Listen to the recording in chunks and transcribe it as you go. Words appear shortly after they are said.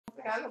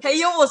Hey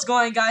yo, what's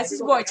going on, guys?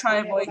 This is boy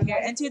Boy here,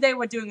 and today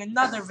we're doing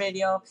another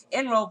video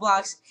in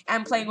Roblox.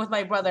 I'm playing with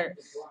my brother,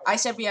 I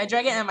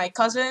Dragon, and my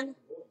cousin,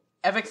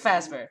 Epic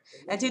Fazbear.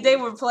 And today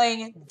we're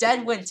playing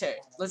Dead Winter.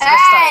 Let's get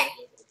started.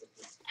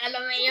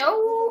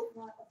 Hello.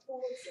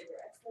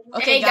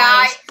 Okay, Hey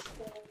guys.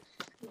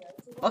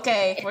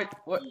 Okay,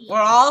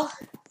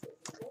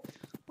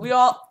 we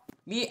all,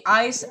 me,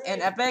 Ice,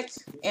 and Epic,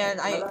 and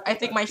I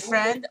think my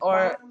friend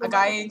or a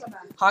guy,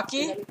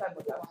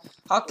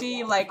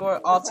 Hockey, like we're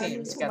all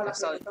teams together.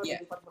 So yeah,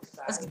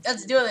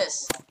 let's do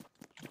this.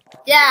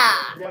 Yeah.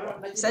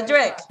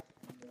 Cedric.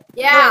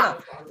 Yeah.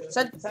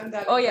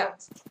 Oh yeah.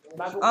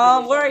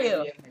 Where are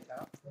you?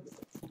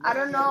 I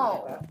don't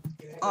know.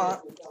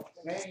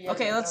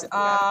 Okay, let's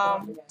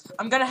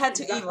I'm gonna head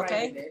to Eve,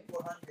 okay? Okay.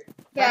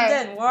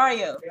 Brandon, where are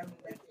you?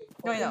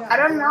 No, I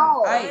don't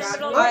know. Ice.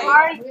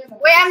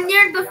 Wait, I'm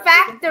near the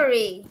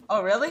factory.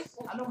 Oh really?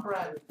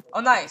 Oh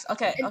nice.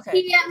 Okay, It's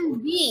okay.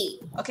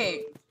 TMB.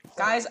 Okay,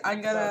 guys,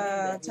 I'm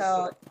gonna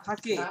tell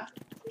Hockey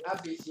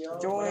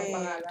join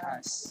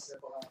us.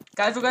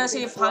 Guys, we're gonna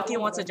see if Hockey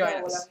wants to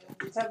join us.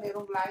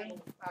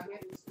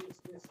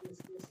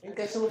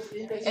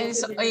 And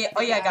so,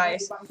 oh yeah,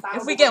 guys,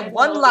 if we get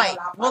 1 like,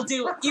 we'll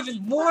do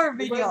even more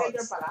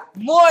videos,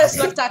 more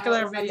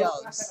spectacular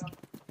videos.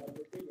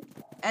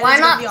 And Why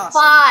it's gonna not be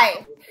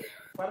awesome.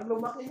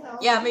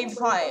 5? Yeah, maybe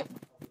 5.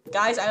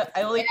 Guys,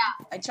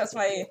 I trust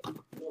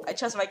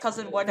my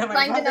cousin more than my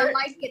I'm brother. gonna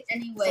like it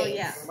anyway. So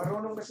yeah.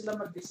 Oh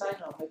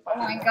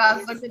my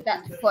god, look at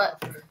that foot.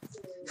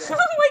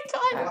 Oh my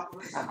god.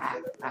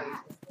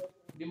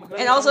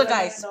 And also,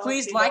 guys,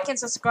 please like and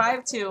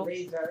subscribe to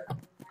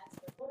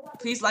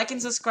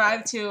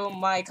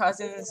my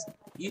cousin's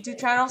YouTube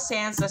channel,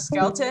 Sans the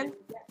Skeleton,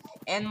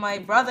 and my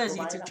brother's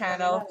YouTube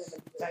channel,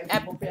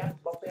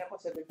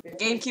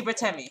 Gamekeeper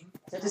Temmie.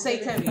 Just say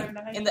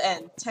Temmie in the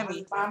end.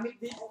 Temmie.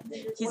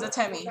 He's a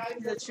Temmie.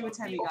 He's a true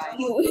Temmie, guys.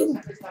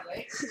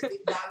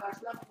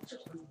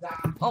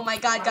 Oh my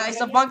god, guys,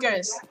 the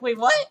bunkers. Wait,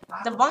 what?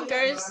 The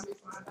bunkers?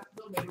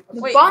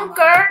 Wait.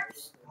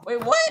 Bunkers? Wait,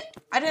 what?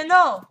 I didn't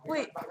know.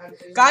 Wait.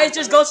 Guys,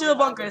 just go to the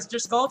bunkers.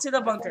 Just go to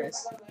the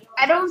bunkers.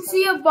 I don't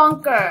see a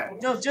bunker.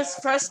 No,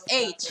 just press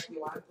H.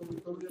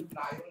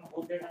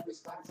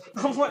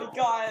 Oh my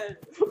god.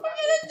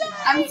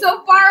 I'm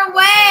so far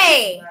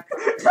away.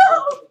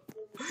 No.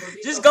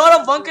 Just go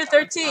to bunker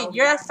 13.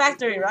 You're at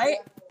factory, right?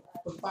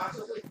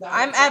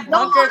 I'm at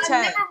bunker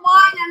 10. Never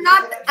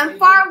mind. I'm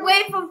far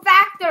away from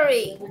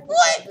factory.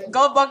 What?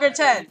 Go bunker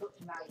 10.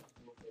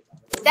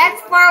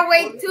 That's far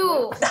away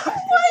too. Oh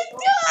my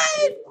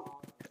god.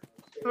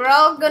 We're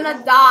all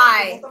gonna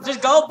die.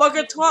 Just go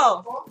bunker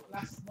 12.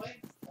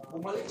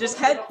 Just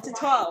head to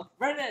 12.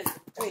 Brennan.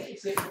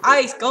 Wait.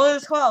 Ice, go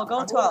to 12.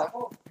 Go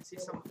 12.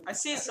 I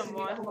see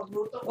someone.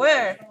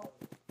 Where?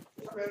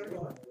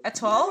 At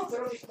 12?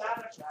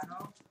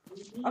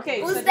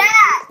 Okay. Who's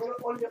that?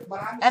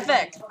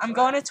 Epic. I'm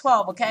going to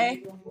 12,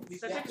 okay?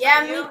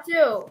 Yeah, me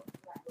too.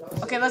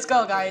 Okay, let's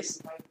go,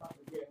 guys.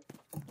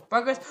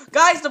 Bunkers.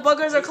 Guys, the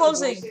bunkers are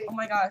closing. Oh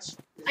my gosh.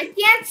 I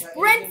can't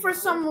sprint for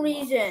some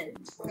reason.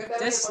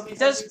 Just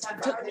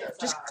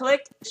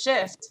click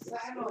shift.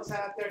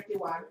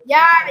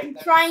 Yeah, I'm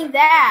trying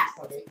that.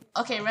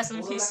 Okay, rest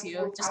in peace,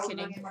 you. Just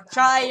kidding.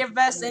 Try your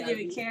best, and if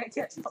you can't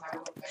get.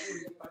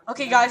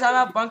 Okay, guys, I'm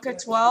at bunker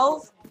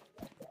 12.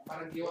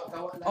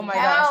 Oh my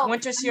gosh,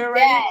 Winter's here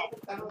already.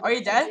 Are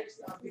you dead?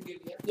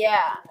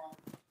 Yeah.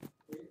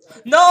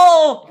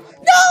 No!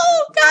 No!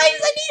 Guys,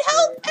 I need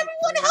help!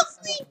 Everyone help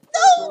me!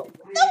 No!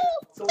 No!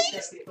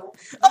 Please!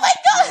 Oh my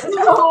god!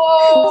 No!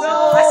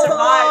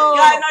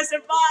 I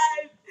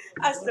survived!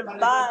 Guys, I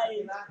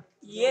survived!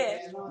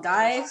 Yeah.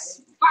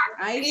 Guys,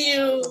 I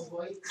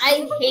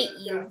hate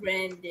you,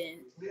 Brandon.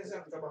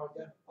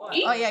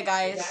 oh yeah,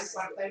 guys.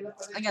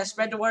 I gotta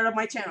spread the word of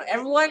my channel.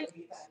 Everyone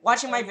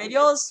watching my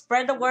videos,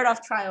 spread the word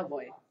of Trial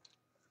Boy.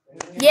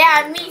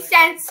 Yeah, me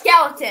Sans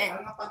Skeleton.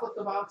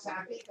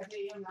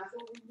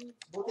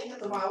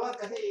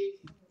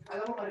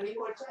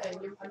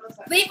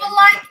 Leave a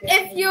like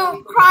if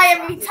you cry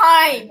every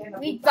time.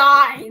 We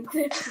died.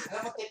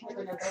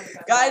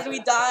 Guys, we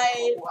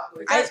died.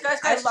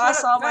 I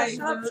lost all my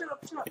loot.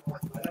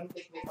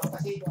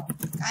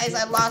 Guys,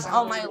 I lost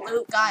all my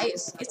loot,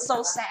 guys. It's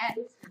so sad.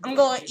 I'm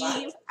going to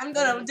Eve. I'm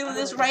gonna do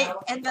this right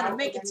and gonna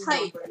make it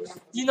tight.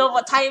 You know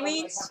what tight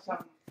means?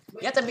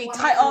 You have to be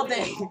tight all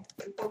day.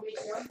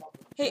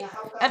 Hey,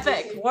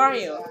 Epic, where are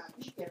you?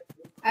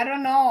 I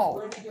don't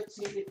know.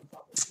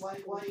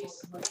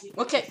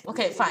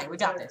 Okay, fine, we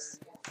got this.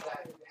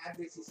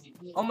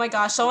 Oh my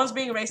gosh, someone's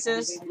being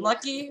racist.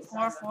 Lucky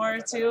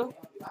 442.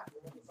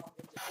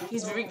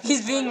 He's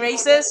being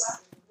racist.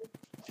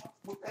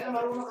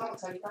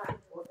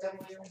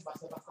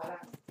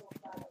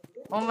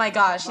 Oh my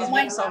gosh, he's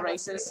being so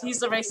racist. He's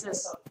the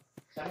racist.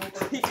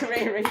 He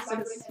created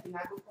racist.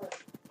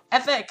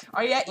 Epic,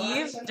 are you at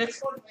Eve? Did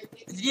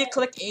you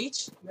click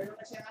H?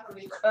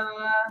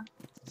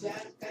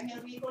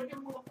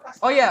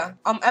 Oh yeah,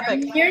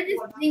 Epic. You're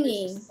just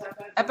singing.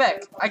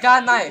 Epic, I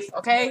got a knife,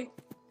 okay?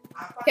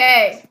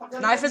 Okay.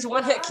 Knife is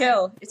one hit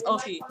kill. It's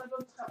OP.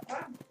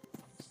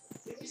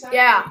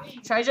 Yeah.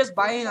 Should I just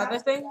buy another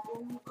thing?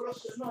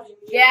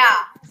 Yeah.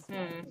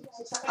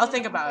 I'll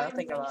think about it. I'll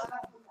think about it.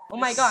 Oh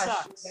my gosh.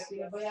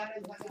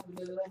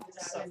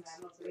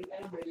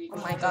 Oh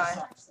my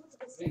god.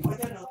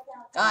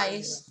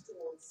 Guys,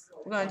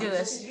 we're gonna do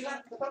this.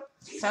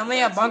 Family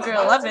at Bunker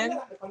 11.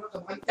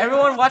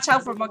 Everyone watch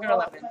out for Bunker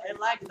 11. It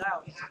lagged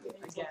out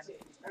again.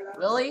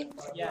 Really?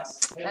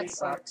 Yes. That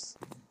sucks.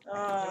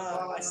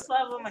 I still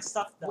have all my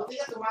stuff though.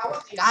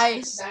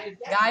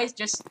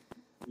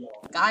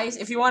 Guys,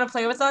 if you want to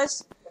play with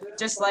us,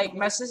 just like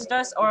message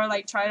us or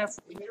like try to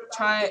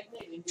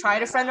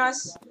friend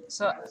us,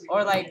 so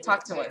or like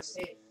talk to us.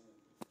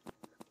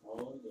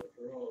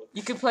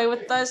 You can play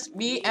with us,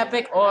 me,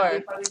 Epic,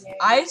 or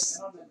Ice.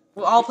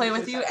 We'll all play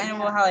with you, and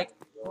we'll have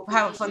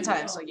a fun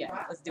time. So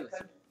yeah, let's do it.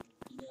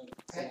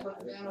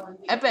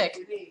 Epic,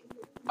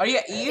 are you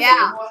at Eve?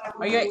 Yeah.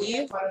 Are you at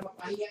Eve?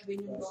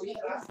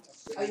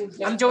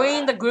 I'm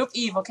joining the group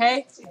Eve,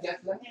 okay?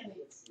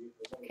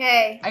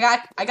 Okay.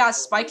 I got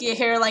spiky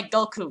hair like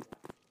Goku.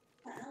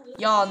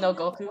 Y'all know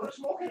Goku.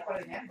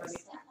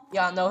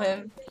 Y'all know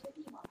him.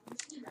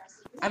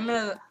 I'm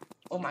gonna.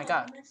 Oh my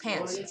god,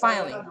 pants!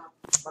 Finally.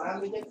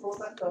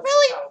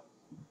 Really?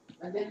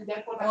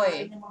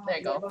 Boy, there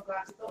you go.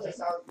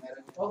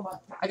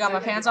 I got my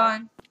pants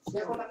on.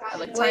 I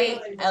look tight.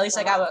 At least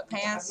I got my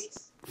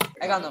pants.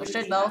 I got no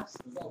shirt though.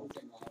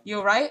 You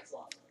alright?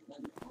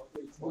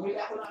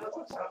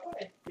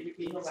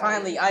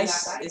 Finally,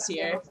 Ice is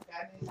here.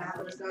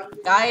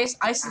 Guys,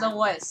 Ice is the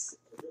West.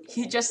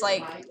 He just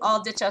like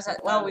all ditched us.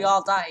 Well, we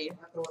all died.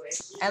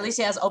 At least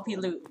he has OP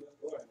loot.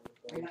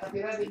 Oh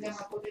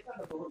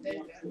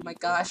my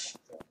gosh.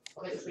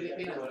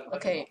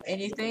 Okay,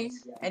 anything?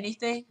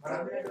 Anything?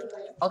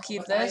 I'll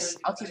keep this.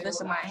 I'll keep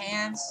this in my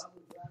hands.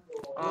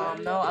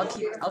 No,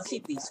 I'll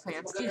keep these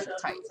pants. These are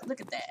tight. Look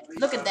at that.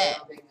 Look at that.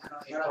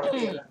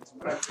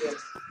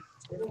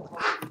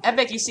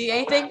 Epic, you see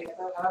anything?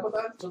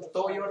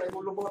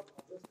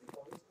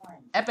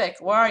 Epic,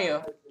 where are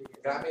you?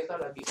 I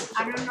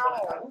don't know.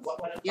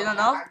 You don't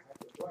know?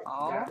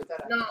 Oh.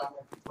 No.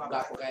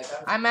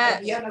 I'm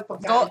at.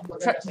 Go.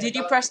 Did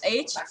you press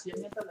H?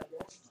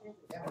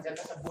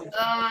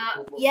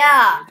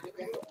 Yeah.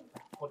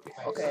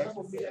 Okay.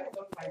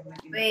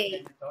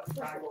 Wait.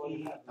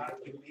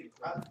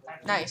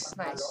 Nice,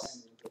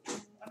 nice.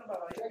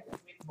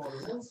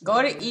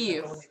 Go to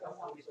Eve.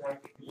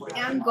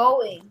 I'm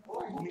going.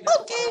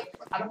 Okay.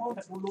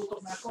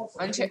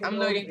 I'm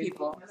looting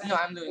people. No,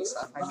 I'm looting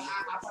stuff. I mean,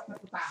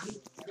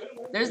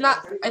 there's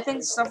not. I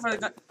think stuff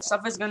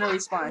is gonna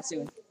respawn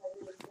soon.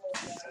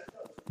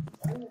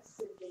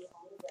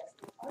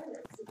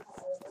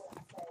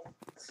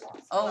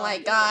 Oh my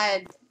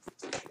god.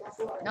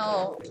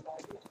 No.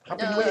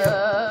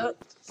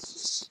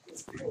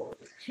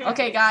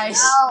 Okay,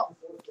 guys. No.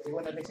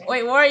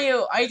 Wait, where are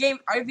you? Are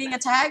you being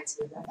attacked?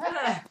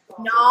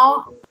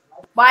 No.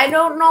 But I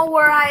don't know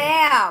where I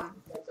am.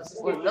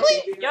 Wait,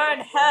 really? You're in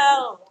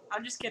hell.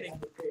 I'm just kidding.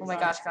 Oh my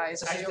gosh,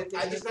 guys.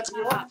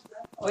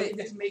 Wait.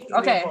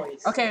 Okay.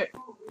 Okay.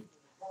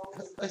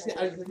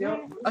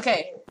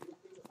 Okay.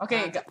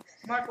 Okay.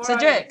 Mark,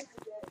 Cedric.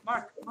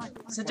 Mark.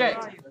 Cedric.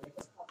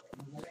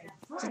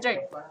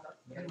 Cedric.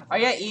 Are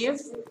you at Eve?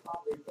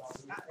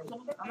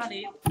 I'm at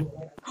Eve.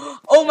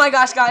 Oh my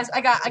gosh, guys! I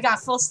got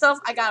full stuff.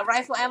 I got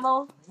rifle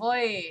ammo.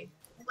 Boy,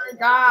 Oh my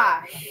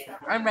gosh.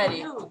 I'm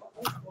ready.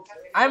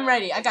 I'm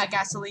ready. I got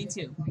gasoline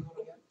too.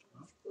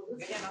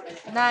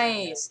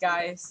 Nice,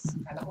 guys.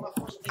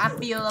 I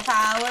feel the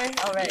power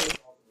already.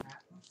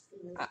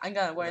 I'm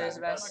gonna wear this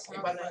vest.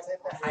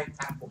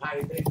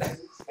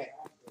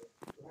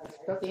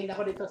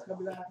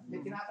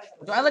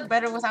 Do I look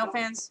better without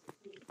pants?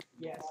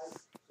 Yes.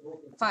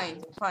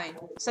 Fine, fine.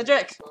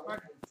 Cedric.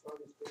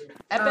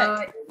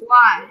 Epic.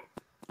 Why?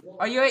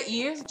 Are you at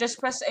Eve? Just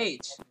press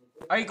H.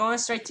 Are you going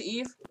straight to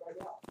Eve?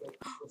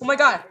 Oh my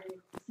god. Oh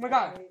my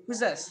god. Who's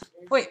this?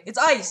 Wait, it's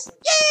Ice.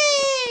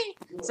 Yay!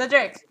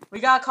 Cedric, we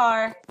got a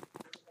car.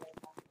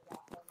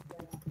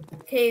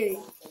 Okay.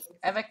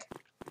 Epic,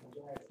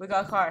 we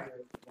got a car.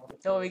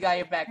 So we got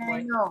your back, I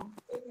boy. know.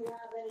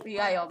 We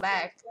got your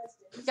back.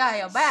 We got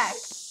your back.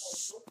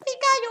 We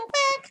got your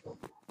back.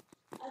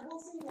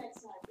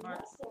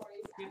 Mark,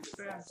 give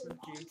spare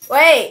SMG.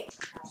 Wait.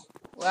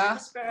 Well,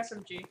 Spare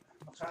SMG.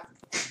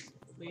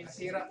 Please.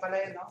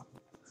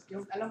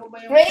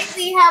 Wait,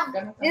 we have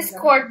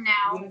Discord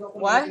now.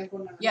 what?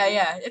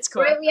 Yeah, it's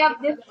cool. Wait, we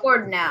have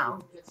Discord now.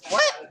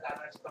 What?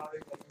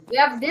 We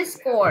have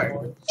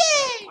Discord.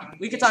 Yay!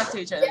 We can talk to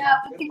each other. Yeah,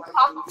 we can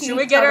talk to Should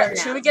we each get other her?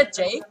 now. Should we get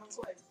Jake?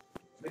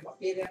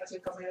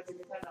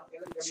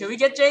 Should we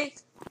get Jake?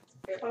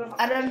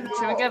 I don't know.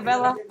 Should we get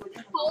Bella?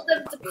 I told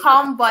him to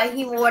come, but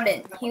he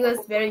wouldn't. He was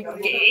very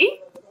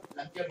gay.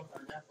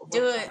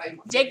 Do it.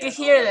 Jake could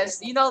hear this.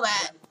 You know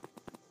that.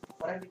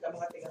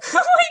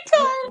 Oh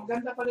my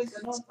god!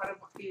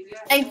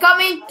 And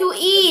coming to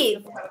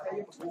Eve.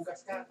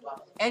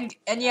 And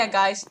yeah,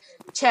 guys,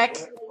 check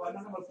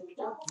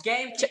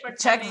Gamekeeper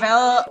check Timmy.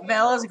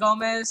 Velas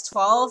Gomez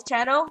 12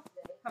 channel.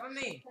 How about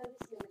me?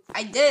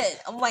 I did.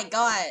 Oh my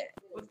god,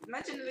 Well,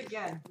 mention it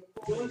again.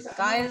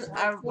 guys,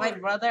 my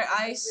brother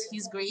Ice,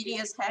 he's greedy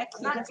as heck.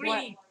 He Not just want-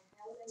 greedy.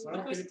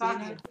 Look who's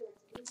talking.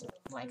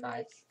 Oh my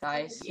god,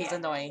 guys, he's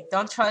annoying.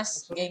 Don't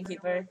trust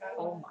Gamekeeper.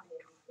 Oh my.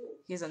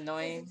 He's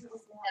annoying.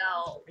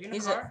 No. Are you in the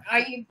He's car? Are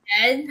you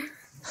dead?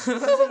 Who's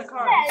in the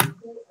car?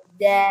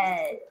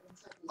 Dead.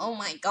 Oh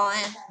my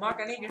god, Mark,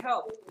 I need your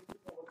help.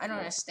 I don't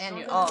understand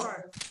you. Someone's in the Oh,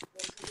 car.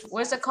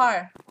 where's the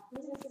car?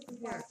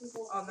 Here.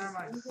 Oh, never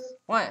mind.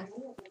 What?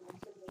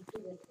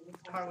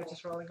 The car was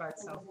just rolling by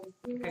itself.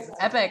 Okay.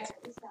 Epic.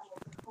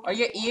 Are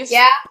you Eve?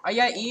 Yeah. Are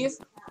you Eve?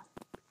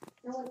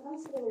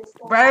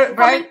 Coming Brian,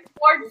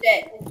 towards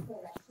it.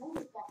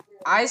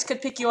 Ice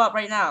could pick you up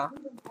right now.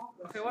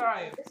 Okay, where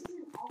are you?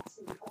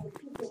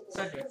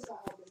 Cedric.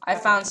 I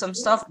found some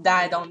stuff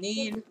that I don't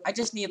need. I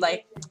just need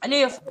like I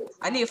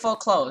need full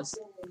clothes.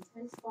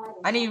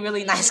 I need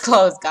really nice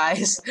clothes,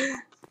 guys.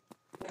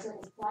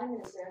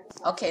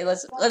 Okay,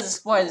 let's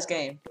explore this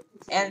game.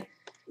 And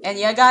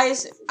yeah,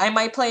 guys, I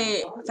might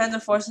play Phantom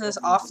Forces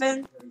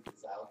often,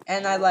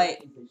 and I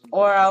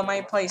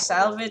might play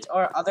Salvage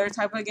or other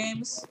type of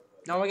games,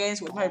 normal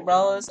games with my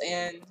bros,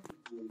 and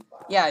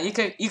yeah, you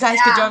guys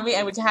could join me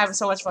and we can have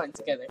so much fun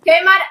together. Okay,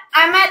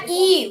 I'm at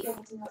Eve.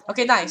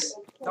 Okay, nice.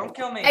 Don't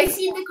kill me. I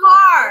see the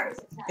car.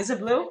 Is it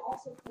blue?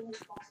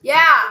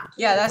 Yeah.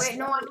 Yeah, that's. Wait,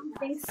 no, I don't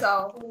think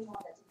so.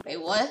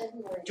 Wait, what?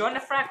 Join the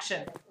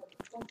fraction.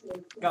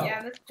 Go.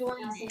 Yeah, let's join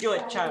it. Do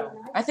it, child.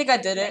 I think I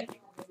did it.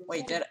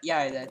 Wait, did yeah,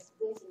 I did.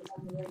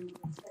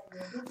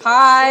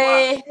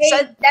 Hi.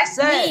 Hey, that's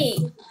Say.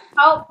 me.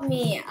 Help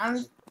me.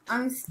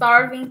 I'm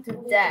starving to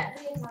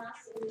death.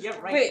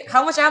 Yep, right. Wait,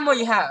 how much ammo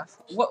you have?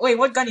 Wait,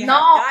 what gun you No,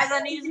 have? Guys,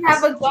 I need an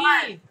have a SMG.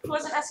 gun. Who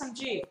has an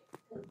SMG?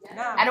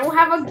 No. I don't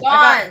have a got-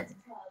 gun.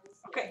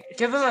 Okay.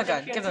 Give him a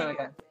gun. Give him a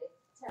gun.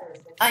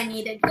 I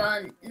need a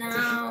gun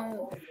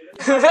now.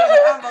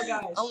 Ammo,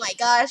 guys. Oh my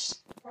gosh.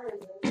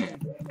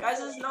 Guys,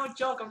 this is no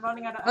joke. I'm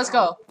running out of Let's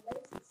ammo. go.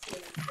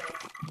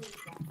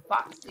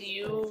 Fuck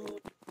you.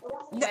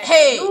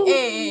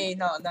 Hey,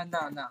 no.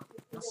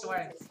 No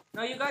swearing.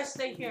 No, you guys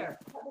stay here.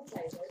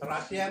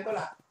 Mark.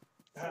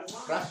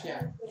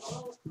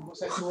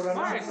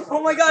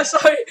 Oh my gosh,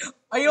 sorry.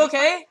 Are you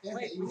okay?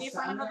 Wait, we need to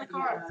find another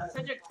car.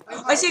 Cedric.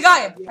 I see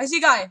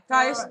a guy.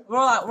 Guys,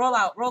 roll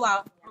out.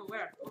 Oh,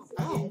 where?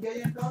 Oh.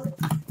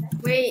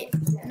 Wait,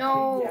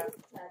 no.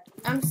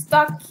 I'm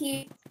stuck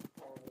here.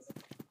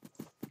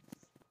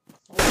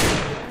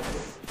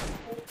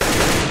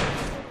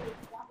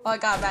 Oh, I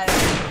got bad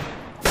aim.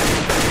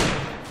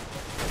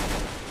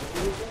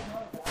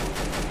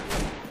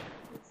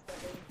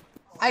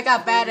 I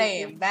got bad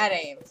aim.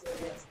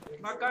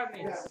 Mark, guard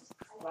me.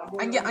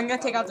 I'm gonna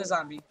take out the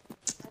zombie.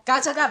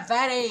 Guys, I got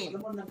bad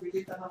aim.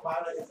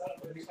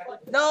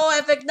 No,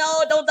 Epic,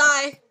 no, don't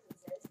die.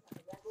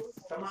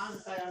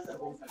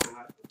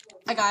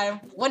 I got him.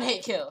 One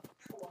hit kill.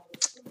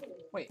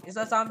 Wait, is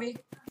that zombie?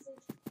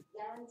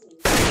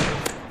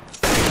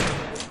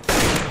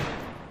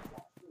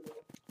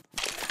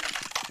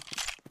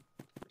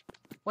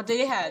 What did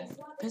he have?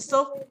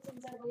 Pistol?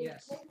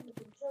 Yes.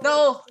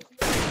 No!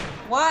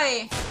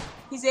 Why?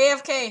 He's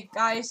AFK.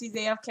 Guys, he's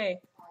AFK.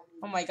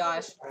 Oh my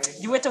gosh.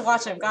 You have to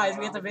watch him, guys.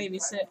 We have to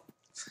babysit.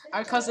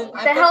 Our cousin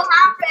What the Epic. hell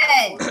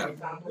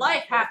happened?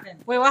 Life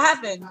happened. Wait, what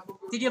happened?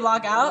 Did you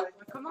log out?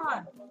 Come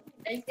on.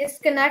 I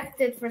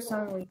disconnected for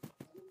some reason.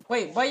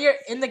 Wait, but you're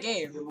in the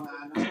game.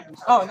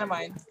 Oh, never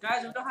mind.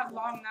 Guys, we don't have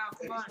long now.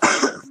 Come on.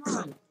 Come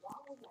on.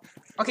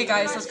 Okay, You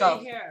guys, let's go.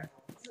 stay here.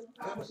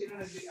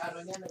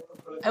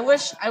 I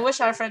wish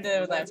our friend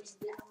had left.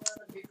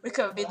 We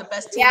could be the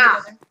best team Yeah.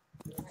 together.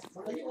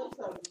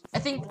 I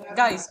think,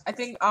 guys,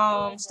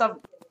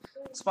 stop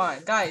spawn.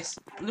 Guys,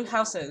 loot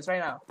houses right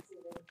now.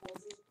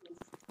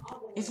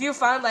 If you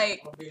found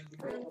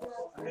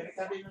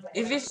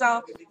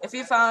if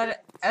you found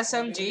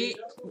SMG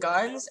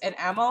guns and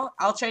ammo,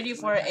 I'll trade you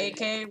for an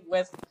AK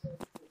with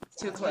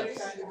 2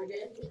 clips.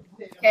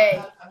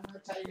 Okay.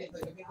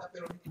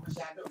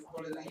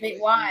 Wait,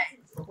 why?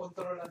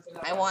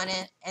 I want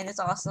it, and it's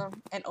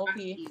awesome and OP.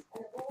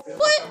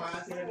 What?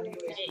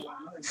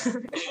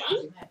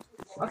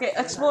 Okay,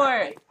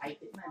 explore.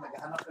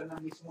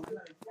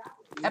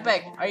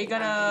 Epic, are you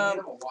gonna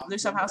loot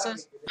some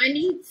houses? I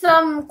need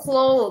some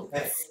clothes.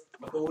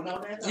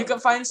 You can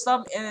find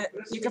some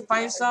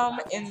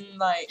in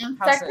like I'm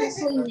houses.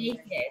 technically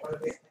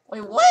naked.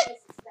 Wait, what?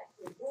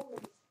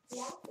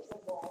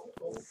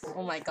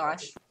 Oh my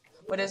gosh.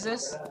 What is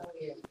this?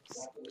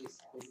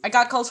 I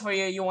got codes for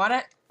you. You want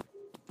it?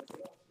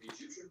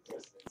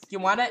 You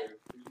want it?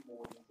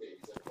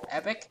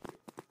 Epic?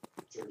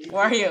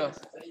 Where are you?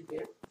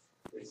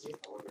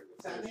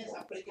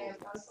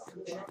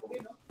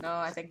 No,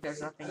 I think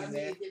there's nothing in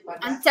there.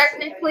 I'm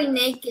technically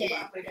naked.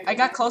 I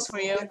got clothes for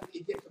you.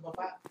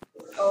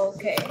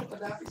 Okay.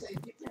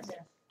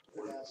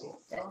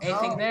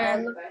 Anything Oh,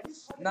 there?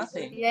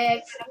 Nothing. yeah, I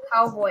got a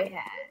cowboy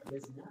hat.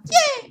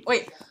 Yay!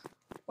 Wait.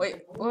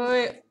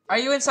 Are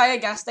you inside a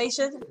gas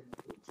station?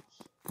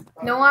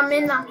 No, I'm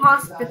in the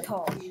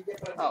hospital.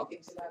 Oh.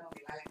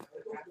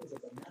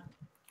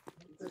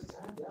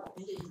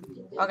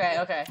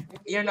 Okay.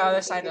 You're on the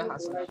other side of the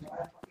hospital.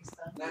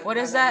 What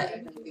is that?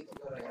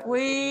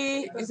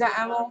 Is that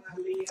ammo?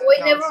 Wait,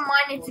 No, never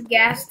mind. It's a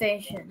gas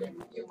station.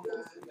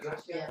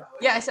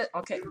 Yeah, I said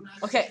okay.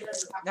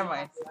 Never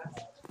mind.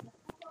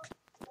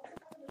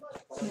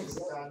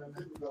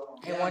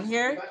 Anyone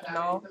here?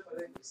 No.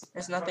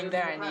 There's nothing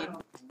there I need.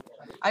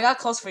 I got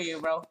clothes for you,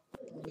 bro.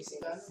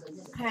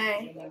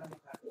 Okay.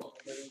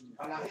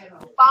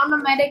 Found a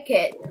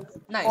medikit.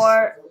 Nice.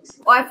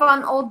 I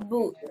found an old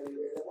boot.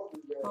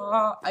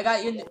 I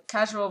got you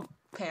casual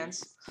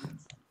pants.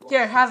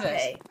 Here, have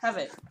this. Okay. Have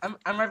it.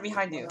 I'm right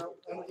behind you.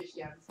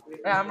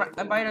 Yeah,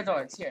 I'm by the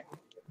doors. Here,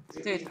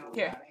 dude.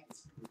 Here.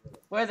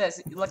 Wear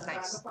this. You look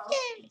nice.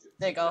 Yay.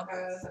 There you go.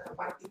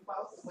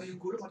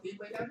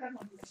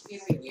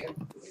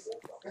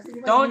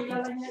 Don't.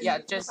 Yeah.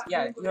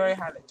 You already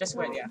have it. Just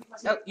wear it. Yeah.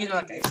 Oh, you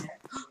look nice.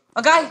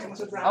 A guy.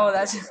 Oh,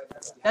 that's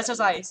just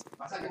nice.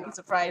 He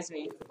surprised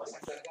me.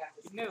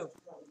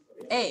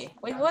 Hey,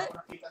 wait, what?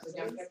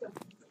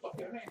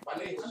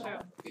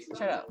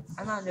 Shut up.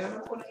 I'm not new.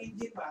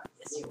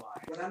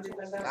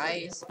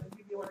 Guys.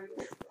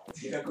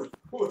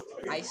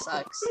 I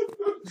sucks.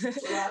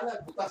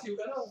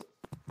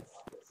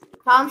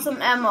 Found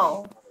some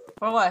ammo.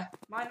 For what?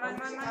 Mine. I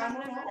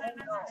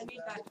need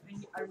that.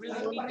 I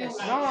really need this.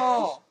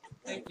 No.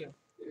 Thank you.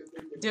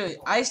 Dude,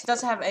 Ice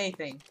doesn't have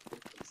anything.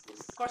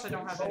 Of course I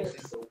don't have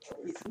anything.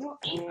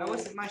 I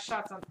wasted my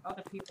shots on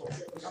other people,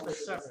 other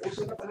servers.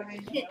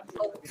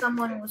 Oh,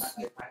 someone was.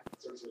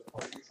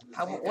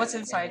 What's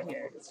inside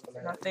here?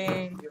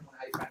 Nothing.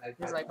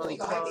 There's like really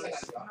clothes.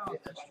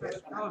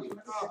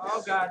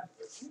 Oh god.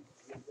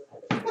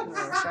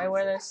 Should I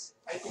wear this?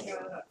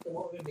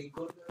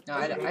 No,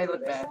 I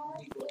look bad.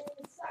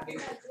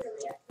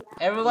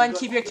 Everyone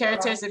keep your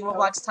characters in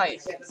Roblox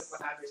tight.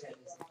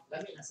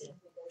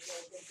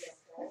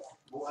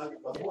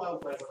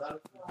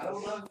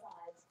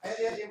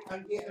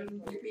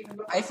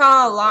 I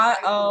found a lot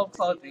of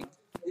clothing.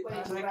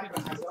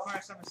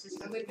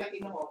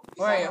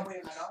 Where are you?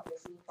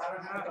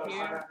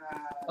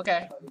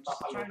 Okay.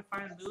 Trying to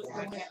find loot.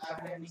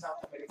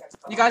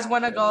 You guys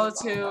want to go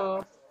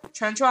to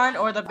Trentron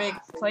or the big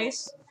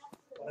place?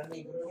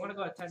 I want to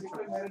go to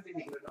Tentron.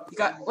 You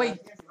got wait.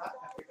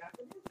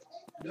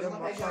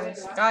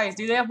 Guys,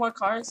 do they have more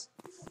cars?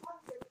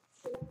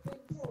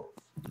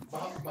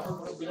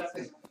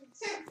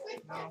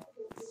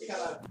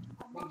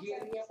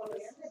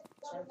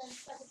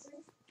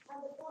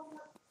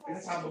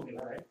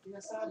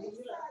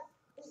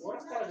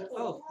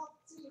 Oh.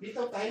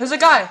 There's a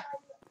guy.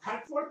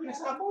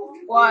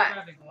 What?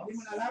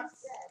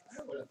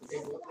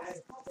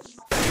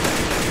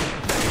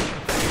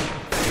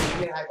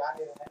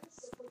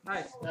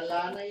 Nice.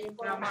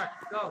 Yeah, Mark,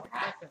 go.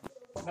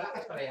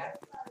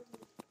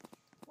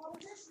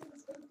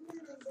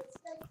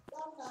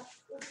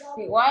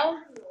 Wait, what?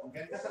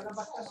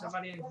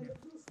 Somebody in here.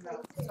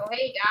 So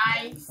hey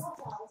guys.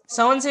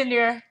 Someone's in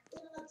here.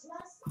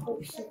 Oh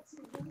shit.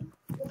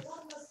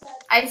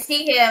 I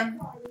see him.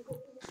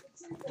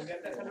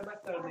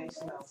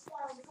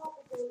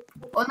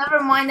 Oh, never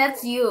mind.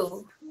 That's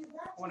you.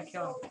 I want to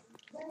kill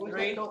him.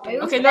 3.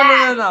 Who's Okay,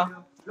 that?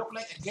 no. Look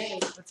like a gay.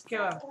 Let's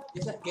kill him.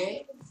 Is that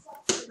gay?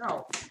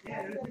 No.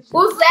 Who's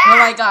Oh that?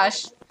 my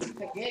gosh.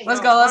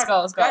 Let's go.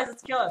 Guys,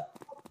 let's kill him.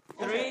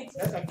 3.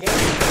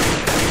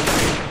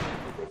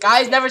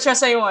 Guys, never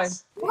trust anyone.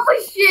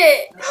 Oh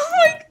shit!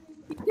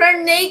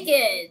 Turn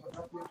naked.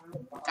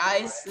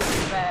 Guys, this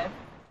is bad.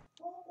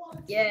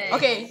 Yeah.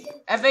 Okay,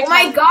 epic. Oh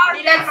my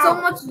god, that's so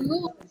much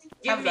loot.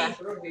 Have that.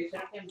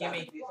 Give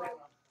me.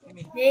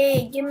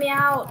 Hey, get me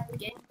out.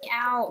 Get me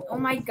out. Oh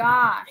my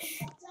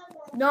gosh.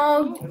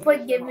 No,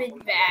 put give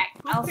it back.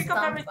 I'll Pick up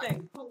stop.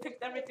 everything. Who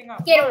picked everything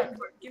up? Get Mark,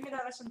 over give me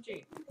that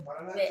SMG.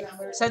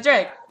 it.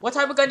 Cedric, what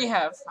type of gun you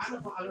have?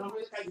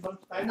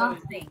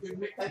 Nothing.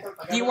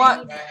 Do you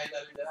want?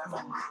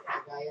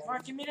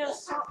 Mark, give me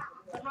this.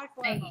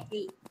 I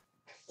hate.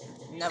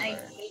 Never. I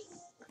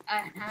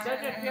hate.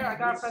 Cedric, here, I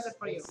got a present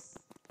for you.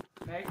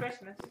 Merry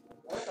Christmas.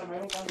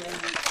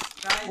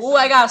 Guys, Ooh,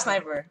 I got a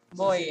sniper.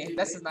 Boy,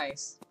 this is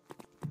nice.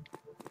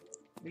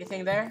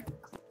 Anything there?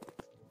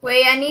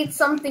 Wait, I need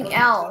something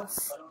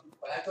else.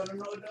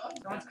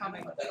 Someone's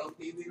coming.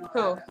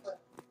 Who?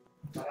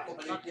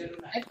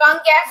 I found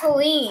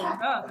gasoline.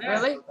 Oh, there.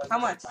 Really? How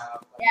much?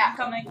 Yeah.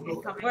 Coming.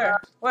 Where?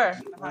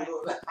 Behind.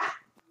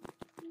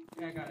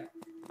 Yeah, I got it.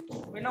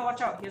 Wait, no,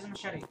 watch out. He has a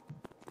machete.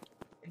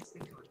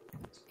 Instant kill.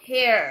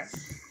 Here.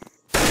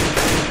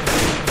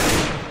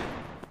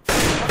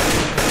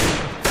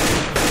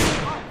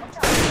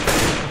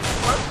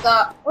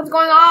 What's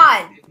going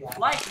on?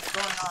 Life is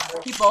going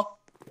on. People.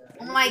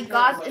 Oh my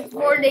gosh, it's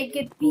more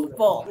naked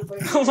people.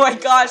 Oh my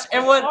gosh,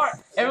 everyone.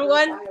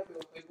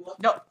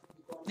 No.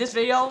 This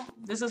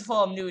is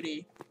full of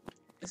nudity.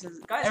 This is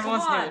Guys,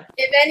 everyone's come on. new.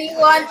 If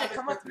anyone,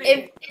 Come with me.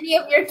 if any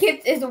of your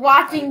kids is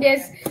watching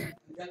this,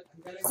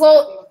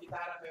 quote,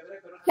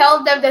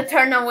 tell them to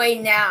turn away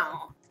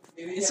now.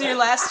 It's your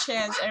last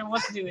chance.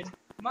 Everyone's new.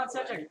 Come on,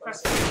 Cedric.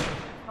 Press.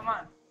 Come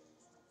on.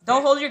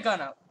 Don't hold your gun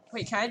up.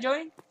 Wait, can I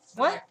join?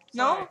 What? Sorry.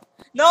 No?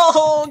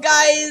 No,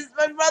 guys!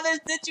 My brother's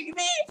ditching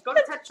me! Go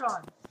to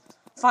Tetron.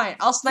 Fine,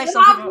 I'll snipe You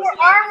some have people. more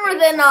armor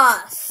than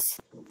us.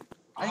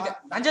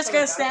 I'm just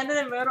gonna stand in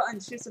the middle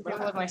and shoot some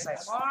people with my sight.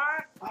 Come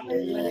on.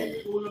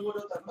 Let's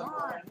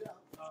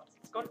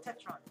go to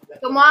Tetron.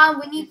 Come on,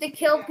 we need to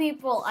kill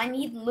people. I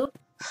need loot.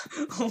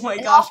 Oh my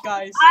gosh,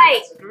 guys.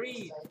 Right.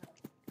 Greed.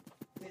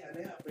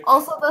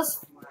 Also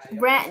this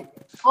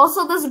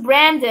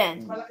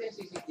Brandon.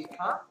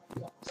 Huh?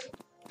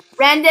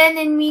 Brandon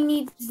and me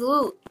needs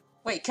loot.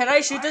 Wait, can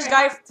I shoot this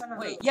guy?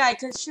 Wait, yeah, I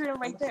can shoot him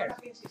right there.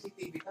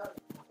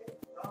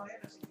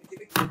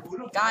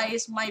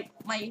 Guys,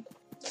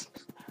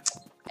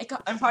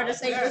 I'm hard to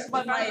say this,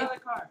 but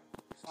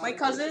my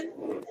cousin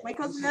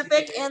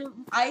Epic and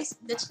Ice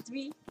ditched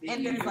me,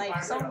 and they're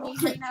like so mean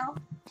right now.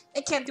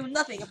 They can't do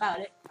nothing about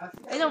it.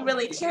 They don't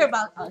really care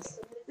about us.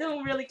 They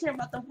don't really care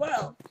about the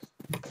world.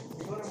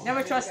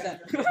 Never trust them.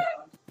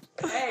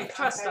 Hey,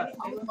 trust us.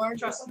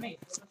 Trust me.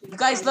 You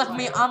guys left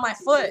me on my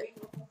foot.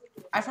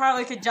 I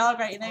probably could jog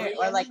right there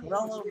or like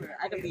roll over.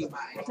 I could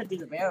do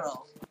the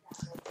barrel.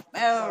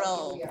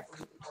 Barrel.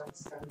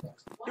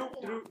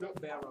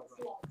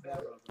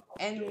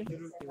 And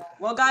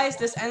well, guys,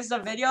 this ends the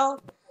video.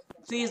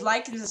 Please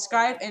like and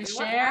subscribe and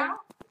share.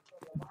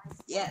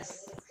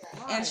 Yes,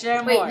 and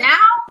share more. Wait, now?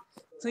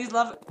 Please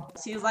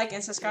like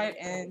and subscribe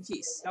and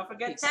peace. Don't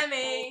forget Peace.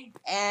 Timmy.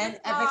 And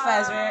Epic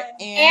Fazbear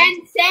And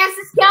Sam's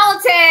the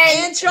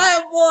skeleton! and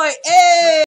Triumph Boy. Hey!